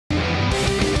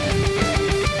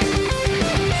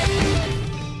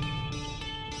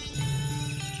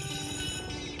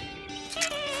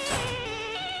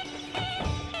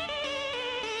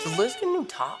Liz get a new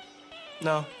top?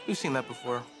 No, we've seen that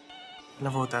before.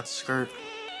 Never with that skirt.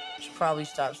 Should probably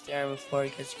stop staring before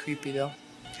it gets creepy, though.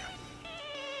 Yeah.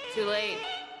 Too late.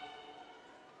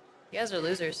 You guys are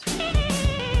losers.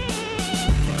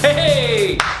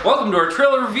 Hey! Welcome to our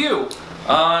trailer review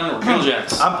on Real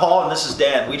Gents. I'm Paul and this is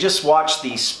Dan. We just watched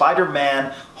the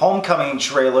Spider-Man Homecoming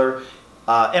trailer,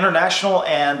 international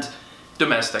and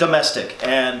domestic,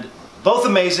 and both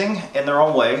amazing in their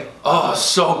own way. Oh,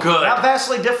 so good. Not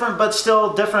vastly different, but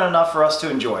still different enough for us to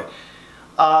enjoy.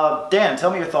 Dan, tell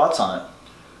me your thoughts on it.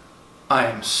 I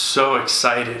am so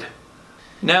excited.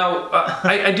 Now,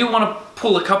 I do want to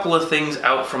pull a couple of things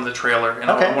out from the trailer, and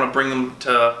I want to bring them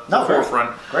to the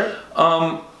forefront. Great.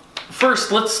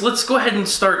 First, let's go ahead and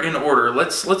start in order.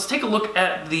 Let's take a look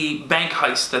at the bank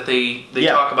heist that they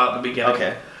talk about in the beginning.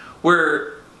 Okay.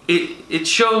 Where it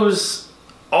shows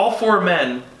all four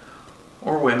men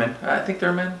or women. I think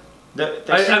they're men.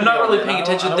 I'm not really paying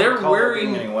attention. They're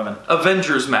wearing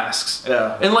Avengers masks.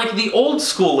 Yeah. And like the old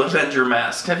school Avenger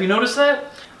masks. Have you noticed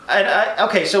that?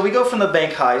 Okay, so we go from the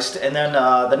bank heist, and then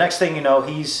the next thing you know,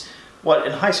 he's, what,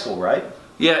 in high school, right?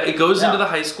 Yeah, it goes into the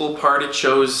high school part. It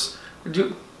shows...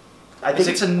 I think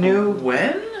it's a new...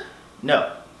 When?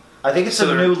 No. I think it's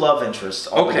a new love interest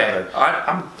altogether. Okay,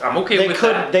 I'm okay with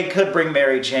that. They could bring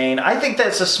Mary Jane. I think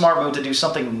that's a smart move to do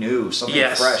something new, something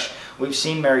fresh. We've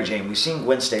seen Mary Jane, we've seen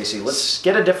Gwen Stacy. Let's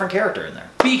get a different character in there.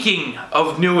 Speaking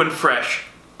of new and fresh,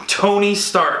 Tony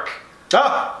Stark.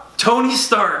 Oh! Tony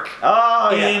Stark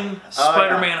in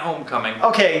Spider-Man Homecoming.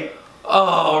 Okay.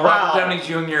 Oh, Robert Downey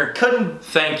Jr.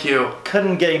 Thank you.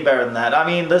 Couldn't get any better than that. I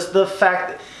mean, the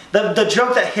fact... The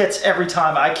joke that hits every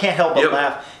time, I can't help but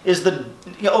laugh, is the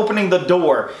opening the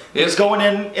door. He's going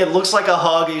in, it looks like a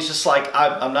hug. He's just like,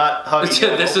 I'm not hugging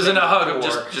you. This isn't a hug, I'm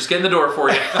just getting the door for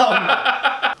you.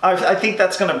 I think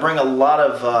that's going to bring a lot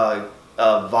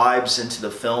of vibes into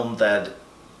the film that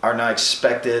are not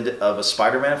expected of a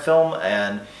Spider-Man film,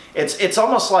 and it's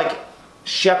almost like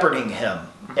shepherding him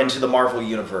into the Marvel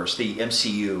Universe, the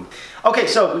MCU. Okay,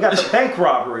 so we got the bank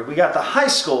robbery, we got the high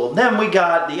school, then we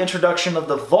got the introduction of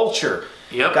the Vulture.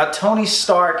 Yep. Got Tony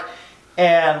Stark,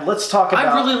 and let's talk about...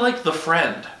 I really like the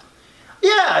friend.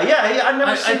 Yeah, I've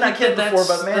never seen that kid before,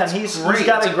 but man, he's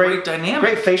got a great dynamic.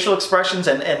 Great facial expressions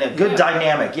and a good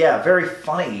dynamic. Yeah, very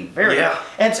funny.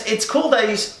 And it's cool that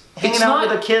he's hanging out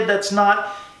with a kid that's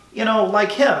not,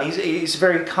 like him. He's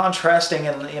very contrasting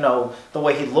in, the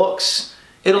way he looks.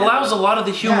 It allows a lot of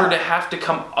the humor to have to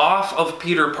come off of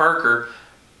Peter Parker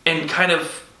and kind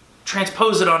of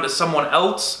transpose it onto someone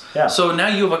else. Yeah. So now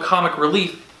you have a comic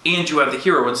relief and you have the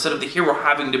hero instead of the hero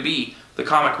having to be the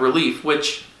comic relief,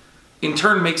 which in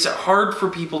turn makes it hard for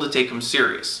people to take him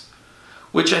serious.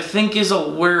 Which I think is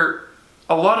where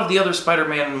a lot of the other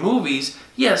Spider-Man movies,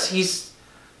 yes, he's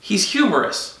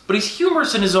humorous, but he's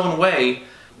humorous in his own way.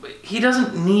 He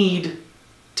doesn't need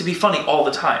to be funny all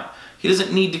the time. He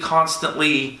doesn't need to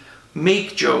constantly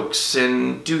make jokes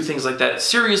and do things like that.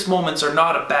 Serious moments are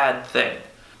not a bad thing.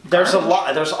 There's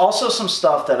also some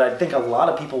stuff that I think a lot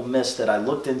of people missed that I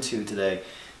looked into today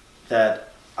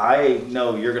that I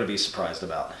know you're going to be surprised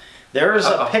about. There is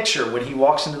a picture when he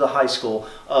walks into the high school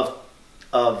of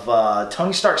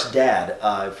Tony Stark's dad.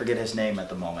 I forget his name at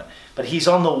the moment, but he's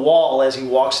on the wall as he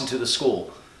walks into the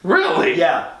school. Really?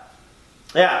 Yeah.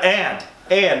 Yeah,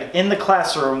 and in the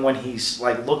classroom when he's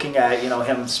like looking at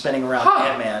him spinning around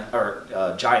Ant-Man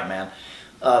or Giant Man,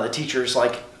 the teacher's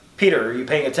like, Peter, are you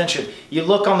paying attention? You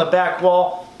look on the back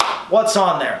wall. What's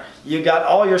on there? You got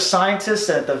all your scientists,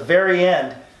 and at the very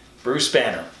end, Bruce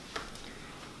Banner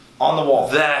on the wall.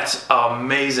 That's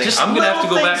amazing. I'm gonna have to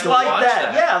go back and watch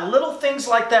that. Yeah, little things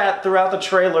like that throughout the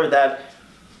trailer that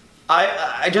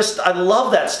I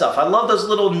love that stuff. I love those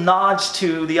little nods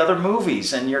to the other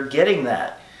movies, and you're getting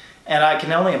that. And I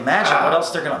can only imagine what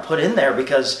else they're going to put in there,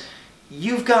 because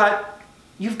you've got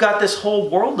this whole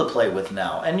world to play with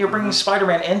now, and you're bringing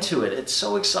Spider-Man into it. It's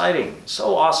so exciting,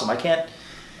 so awesome. I can't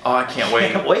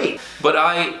wait. But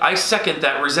I second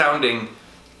that resounding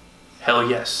hell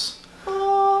yes.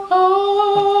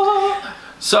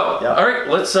 So, all right,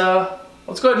 let's go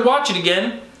ahead and watch it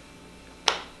again.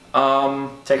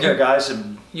 Take care, guys,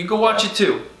 and you go watch it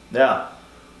too. Yeah,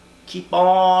 keep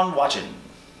on watching.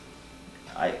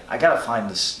 I gotta find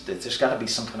this. There's got to be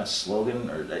some kind of slogan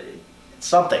or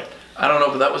something. I don't know,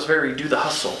 but that was very do the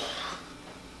hustle.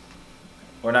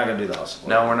 We're not gonna do the hustle.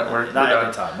 No, we're not. We're not done.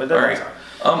 every time.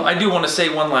 All right. I do want to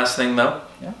say one last thing though.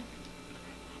 Yeah.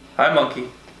 Hi, monkey.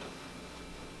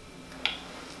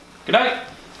 Good night.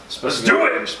 Let's do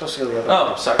it. You're supposed to go the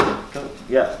other way. Sorry.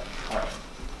 Yeah. All right.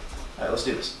 All right. Let's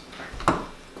do this.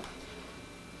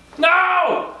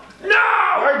 No! No!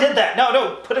 I already did that.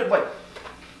 No, put it away.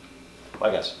 Bye,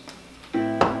 guys.